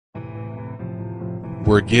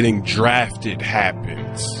we're getting drafted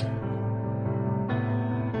happens.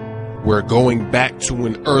 We're going back to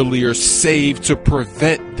an earlier save to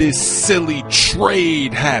prevent this silly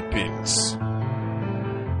trade happens.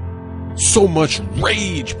 So much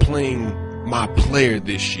rage playing my player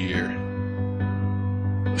this year,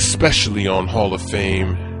 especially on Hall of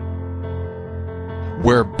Fame,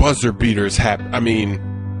 where buzzer beaters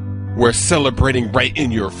where celebrating right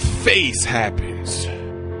in your face happens.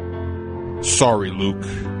 Sorry, Luke.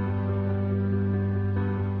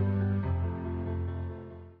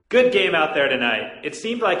 Good game out there tonight. It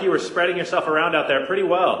seemed like you were spreading yourself around out there pretty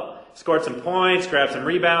well. Scored some points, grabbed some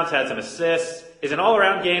rebounds, had some assists. Is an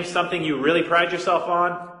all-around game something you really pride yourself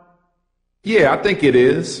on? Yeah, I think it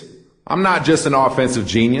is. I'm not just an offensive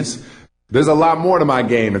genius. There's a lot more to my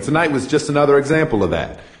game, and tonight was just another example of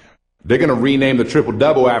that. They're going to rename the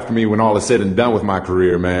triple-double after me when all is said and done with my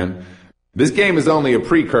career, man. This game is only a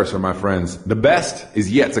precursor, my friends. The best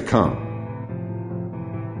is yet to come.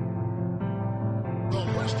 The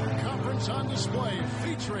Western Conference on display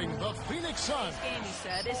featuring the Phoenix Suns. This game, he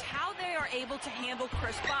said, is how they are able to handle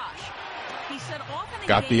Chris Bosh. He said often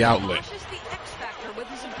Got the outlet. Bosh is the X factor with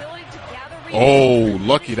his ability to gather Oh,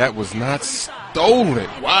 lucky that was not stolen.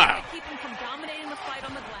 Wow.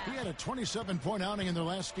 He had a 27-point outing in their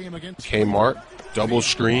last game against Kmart, double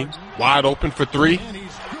screen, wide open for three.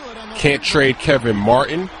 Can't trade Kevin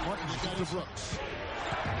Martin.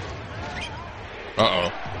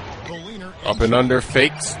 Uh-oh. Up and under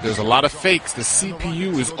fakes. There's a lot of fakes. The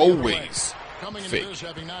CPU is always fake.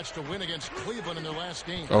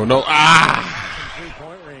 Oh, no.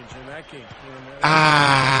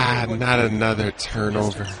 Not another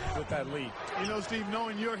turnover.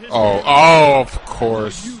 Oh, of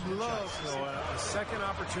course. A second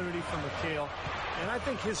opportunity from McHale. And I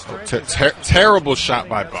think his terrible shot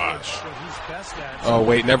by Bosh. Oh,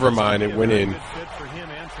 wait, never mind. It went in.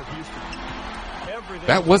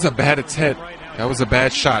 That was a bad attempt. That was a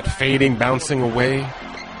bad shot. Fading, bouncing away.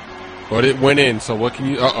 But it went in, so what can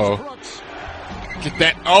you... Uh-oh. Get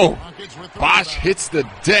that... Oh! Bosh hits the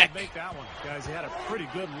deck.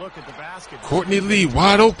 Courtney Lee,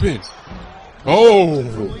 wide open. Oh!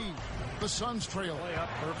 The Suns trail.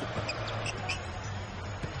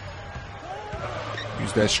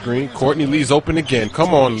 Use that screen. Courtney Lee's open again.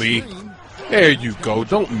 Come on, Lee. There you go.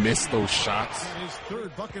 Don't miss those shots. His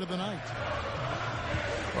third bucket of the night.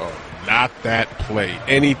 Oh, not that play.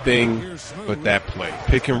 Anything but that play.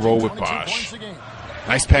 Pick and roll with Bosh.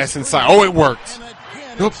 Nice pass inside. Oh, it worked.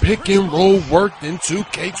 The pick and roll worked in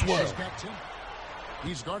 2K12.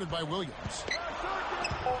 He's guarded by Williams.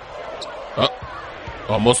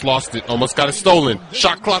 Almost lost it. Almost got it stolen.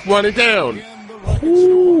 Shot clock running down.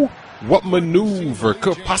 Ooh, what maneuver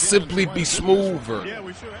could possibly be smoother?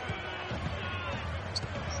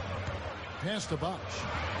 Pass to Bosh.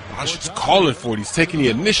 Bosh is calling for it. He's taking the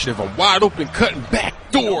initiative. A wide open cutting back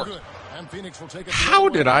door. How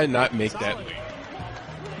did I not make that lead?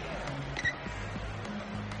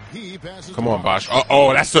 Come on, Bosh.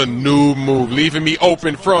 Oh, that's a new move. Leaving me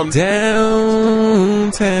open from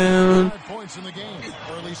downtown.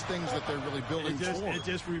 It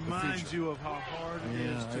just reminds you of how hard it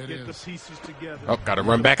is to get the pieces together. Oh, got to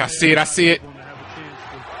run back. I see it.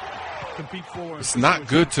 It's not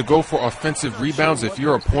good to go for offensive rebounds if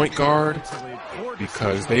you're a point guard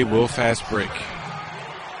because they will fast break.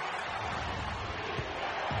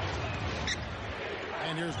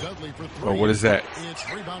 Oh, what is that?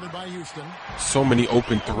 So many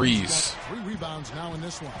open threes.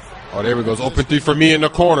 Oh, there we go. Open three for me in the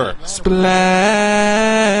corner. Splash.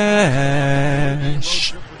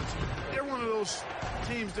 They're one of those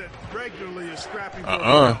teams that regularly is scrapping.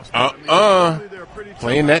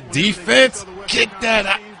 Playing that defense. Get that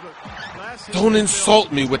out. Don't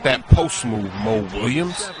insult me with that post move, Mo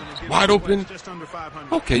Williams. Wide open.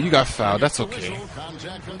 Okay, you got fouled. That's okay.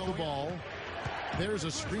 There's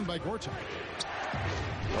a screen by Gortat.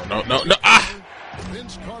 No.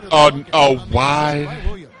 Oh,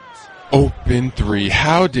 wide open three.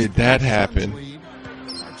 How did that happen?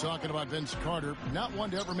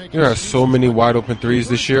 There are so many wide open threes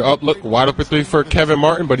this year. Oh, look, wide open three for Kevin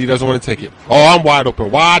Martin, but he doesn't want to take it. Oh, I'm wide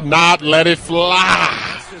open. Why not let it fly?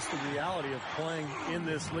 That's just the reality of playing in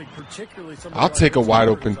this league, particularly. I'll take a wide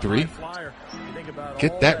open three.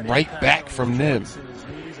 Get that right back from them.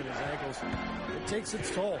 Takes its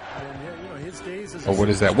toll. And, his days as what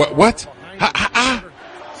is that? What?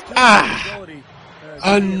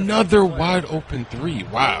 Another wide open three.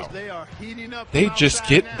 Wow. They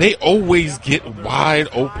always get wide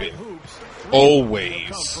open.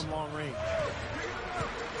 Always.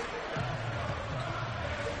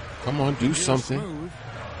 Come on, do something.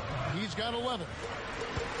 He's got 11.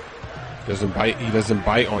 Doesn't bite. He doesn't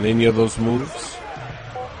bite on any of those moves.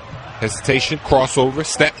 Hesitation, crossover,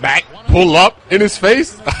 step back, pull up in his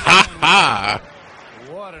face. Ha ha!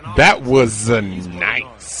 That was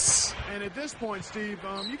nice. And at this point, Steve,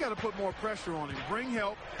 you got to put more pressure on him. Bring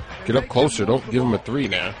help. Get up closer. Don't give him a 3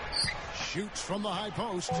 now. Shoots from the high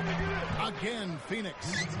post. Again,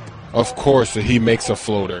 Phoenix. Of course, he makes a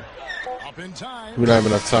floater. Up in time. We don't have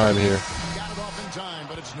enough time here. Got it off in time,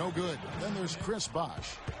 but it's no good. Then there's Chris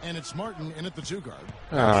Bosh, and it's Martin in at the 2 guard.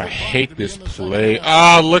 I hate this play.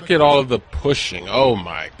 Ah, look at all of the pushing. Oh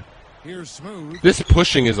my. Here's Smooth. This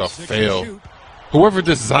pushing is a fail. Whoever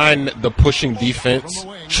designed the pushing defense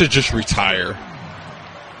should just retire.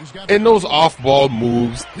 And those off-ball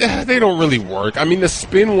moves, they don't really work. I mean, the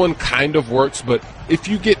spin one kind of works, but if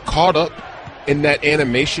you get caught up in that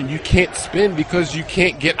animation, you can't spin because you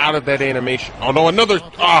can't get out of that animation. Oh, no, another.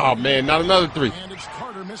 Oh, man, not another 3.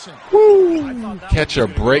 Woo! Catch a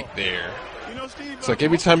break there. It's like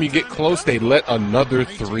every time you get close, they let another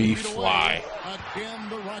 3 fly. Again,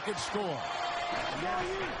 the Rockets score.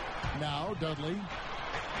 Now, Dudley.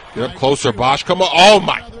 Get up closer, Bosh. Come on. Oh,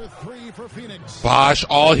 my. Another 3 for Phoenix. Bosh,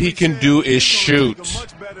 all he can do is shoot.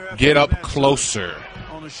 Get up closer.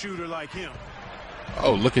 On a shooter like him.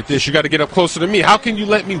 Oh, look at this. You got to get up closer to me. How can you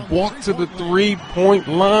let me walk to the 3-point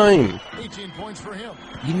line? 18 points for him.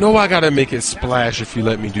 You know I got to make it splash if you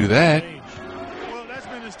let me do that. Well, that's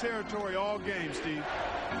been his territory all game, Steve.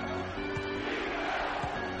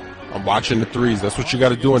 I'm watching the 3s. That's what you got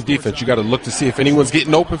to do on defense. You got to look to see if anyone's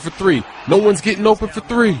getting open for 3. No one's getting open for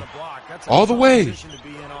 3. All the way.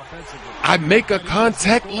 I make a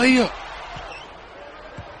contact layup.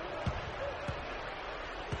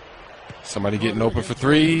 Somebody getting open for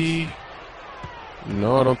 3?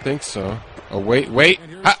 No, I don't think so. Oh, wait.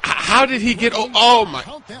 How did he get? Oh my!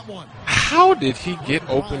 How did he get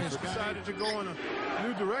open?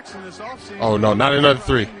 Oh no, not another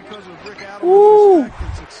 3. Woo!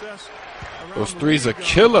 Those 3s are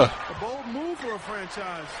killer. A bold move for a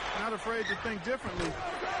franchise. Not afraid to think differently.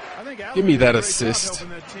 I think Give me that assist.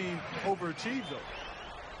 That team overachieved, though.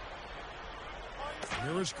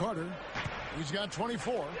 Here is Carter. He's got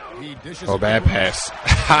 24. He dishes. Oh, bad pass.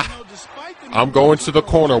 I'm going to the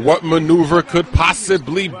corner. What maneuver could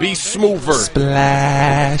possibly be smoother?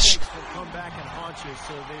 Splash. Come back and haunt you,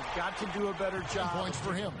 so they've got to do a better job. Points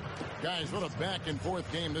for him. Guys, what a back and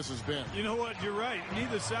forth game this has been. You know what? You're right.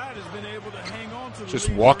 Neither side has been able to hang on to the Just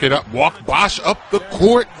walk it up. Walk Bosh up the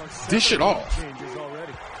court. Dish it off.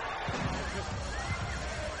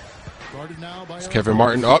 Is Kevin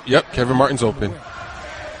Martin up? Yep, Kevin Martin's open.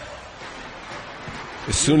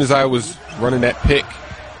 As soon as I was running that pick,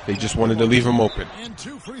 they just wanted to leave him open. And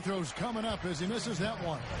 2 free throws coming up as he misses that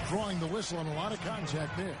one. Drawing the whistle and a lot of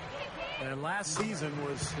contact there. And last season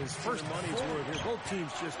was his first money's worth here. Both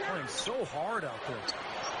teams just playing so hard out there.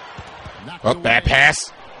 Oh, bad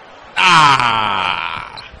pass.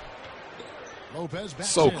 Ah.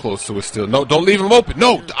 So close to it still. No, don't leave him open.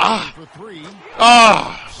 No. Ah.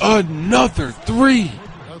 Another 3.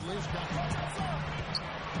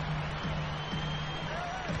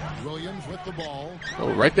 Williams with the ball.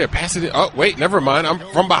 Oh, right there. Pass it in. Oh, wait. Never mind. I'm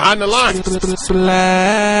from behind the line.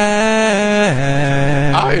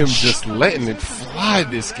 I am just letting it fly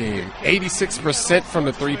this game. 86% from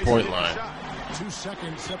the 3-point line. 2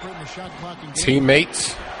 seconds separating the shot clock and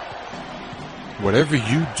Teammates, whatever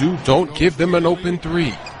you do, don't give them an open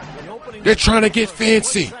 3. They're trying to get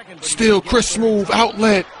fancy. Still, Chris Smooth,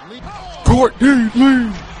 outlet. Courtney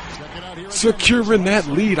Lee. Securing that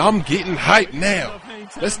lead. I'm getting hyped now.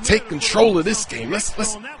 Let's take control of this game. Let's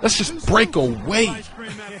just break away.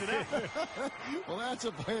 Well, that's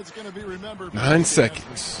a play that's going to be remembered. 9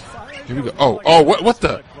 seconds. Here we go. Oh, what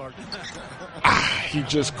the? He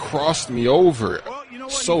just crossed me over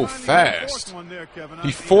so fast.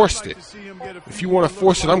 He forced it. If you want to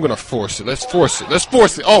force it, I'm going to force it. Let's force it. Let's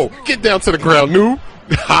force it. Oh, get down to the ground, noob.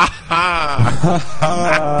 Ha ha.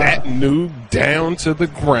 Knock that noob down to the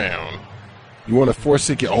ground. You want to force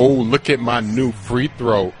it? Oh, look at my new free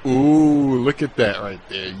throw. Ooh, look at that right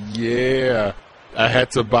there. Yeah. I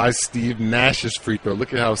had to buy Steve Nash's free throw.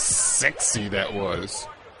 Look at how sexy that was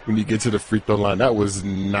when you get to the free throw line. That was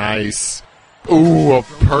nice. Ooh, a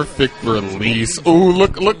perfect release. Ooh,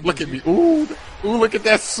 look at me. Ooh, look at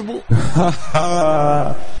that smooth.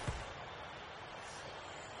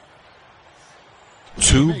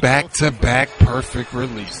 2 back-to-back perfect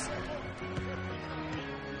release.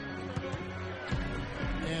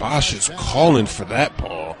 Bosh is calling for that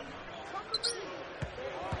ball.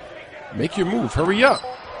 Make your move. Hurry up.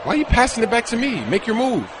 Why are you passing it back to me? Make your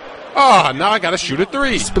move. Ah, now I got to shoot a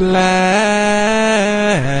 3. Splash.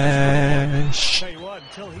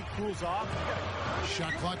 until he cools off.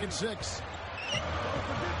 Shot clock at 6.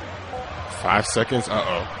 5 seconds.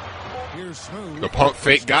 Here's Smooth. The pump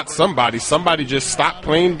fake got somebody. Somebody just stopped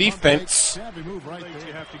playing defense. Savvy move right You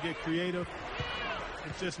there. have to get creative.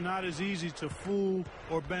 It's just not as easy to fool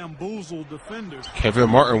or bamboozle defenders. Kevin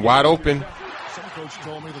Martin wide open. Some coach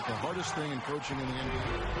told me that the hardest thing in coaching in the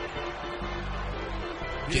NBA.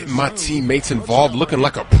 Getting my teammates involved, looking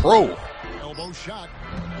like a pro. Elbow shot.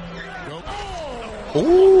 Go.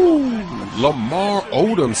 Ooh, Lamar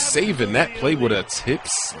Odom saving that play with a tip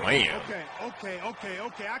slam. Okay.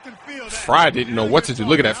 I can feel that. Fry didn't know what to do.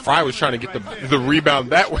 Look at that. Fry was trying to get the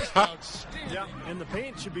rebound that way. Yeah, and the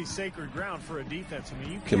paint should be sacred ground for a defense. I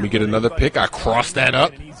mean, you Can we can't get let another anybody pick? I crossed that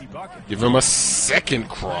up. get an easy bucket. Give him a second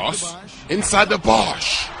cross. Inside the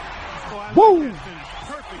Bosch. Woo! Woo!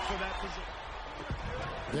 Perfect for that position.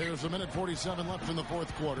 There's a minute 47 left in the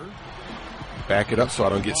fourth quarter. Back it up so I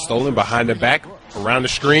don't get stolen. Behind the back. Around the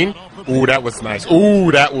screen. Ooh, that was nice.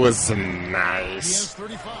 Ooh, that was He nice. has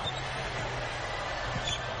 35.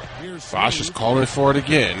 Here's Bosch is Smooth. calling for it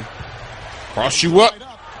again. Cross you up.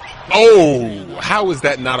 Oh, how is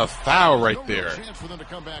that not a foul right there? Chance for them to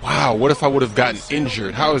come back. Wow, what if I would have gotten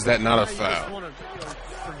injured? How is that not a You just foul? want to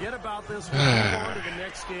forget about this one, move on to the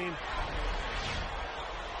next game.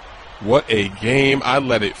 What a game. I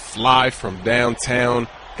let it fly from downtown.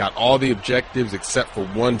 Got all the objectives except for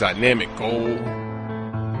one dynamic goal.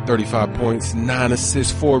 35 points, 9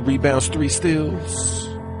 assists, 4 rebounds, 3 steals.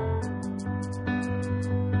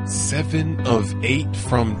 7 of 8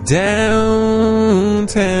 from downtown.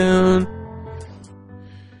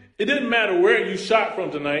 It didn't matter where you shot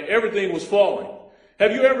from tonight, everything was falling.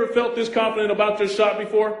 Have you ever felt this confident about your shot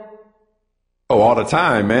before? Oh, all the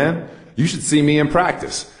time, man. You should see me in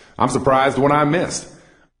practice. I'm surprised when I missed.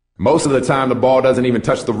 Most of the time, the ball doesn't even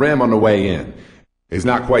touch the rim on the way in. It's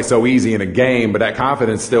not quite so easy in a game, but that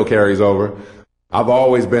confidence still carries over. I've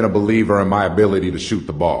always been a believer in my ability to shoot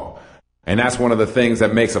the ball. And that's one of the things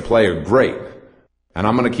that makes a player great. And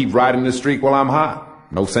I'm going to keep riding this streak while I'm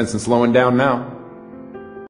hot. No sense in slowing down now.